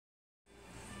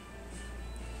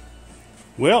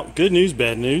Well, good news,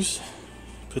 bad news.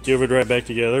 Put the overdrive back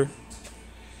together,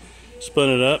 spun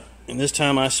it up, and this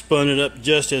time I spun it up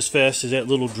just as fast as that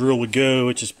little drill would go,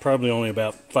 which is probably only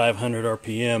about 500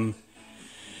 RPM,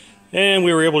 and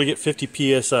we were able to get 50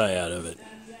 PSI out of it.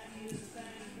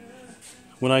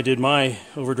 When I did my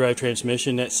overdrive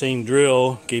transmission, that same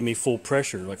drill gave me full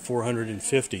pressure, like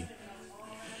 450.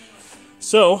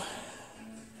 So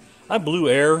I blew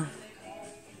air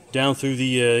down through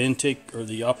the intake or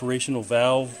the operational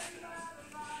valve,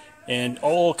 and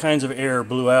all kinds of air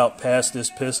blew out past this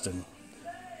piston.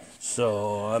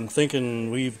 So I'm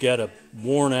thinking we've got a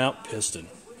worn out piston.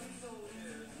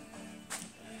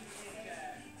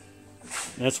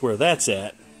 That's where that's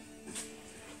at.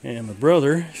 And my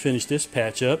brother finished this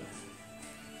patch up.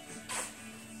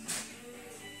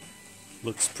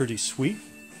 Looks pretty sweet.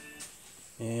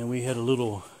 And we had a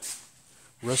little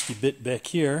rusty bit back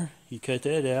here. He cut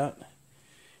that out.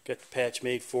 Got the patch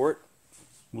made for it.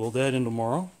 Weld that in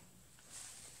tomorrow.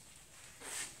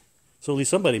 So at least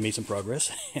somebody made some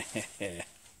progress.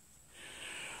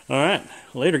 Alright,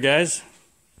 later guys.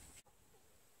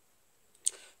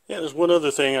 Yeah, there's one other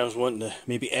thing I was wanting to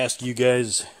maybe ask you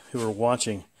guys who are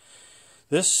watching.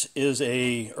 This is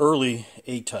a early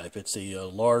A-type. It's a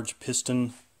large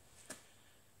piston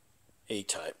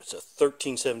A-type. It's a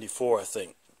 1374, I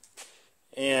think.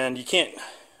 And you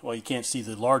can't see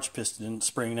the large piston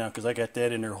spring now because I got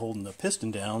that in there holding the piston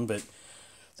down, but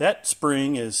that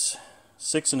spring is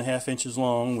 6.5 inches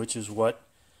long, which is what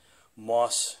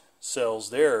Moss sells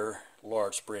their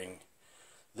large spring.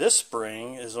 This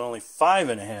spring is only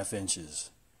 5.5 inches.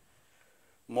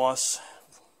 Moss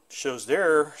shows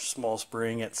their small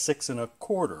spring at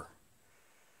 6.25.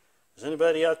 Does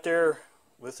anybody out there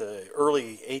with an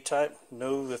early A-type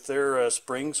know that their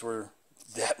springs were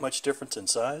that much difference in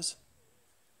size?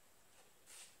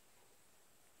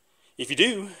 If you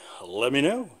do, let me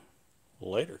know.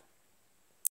 Later.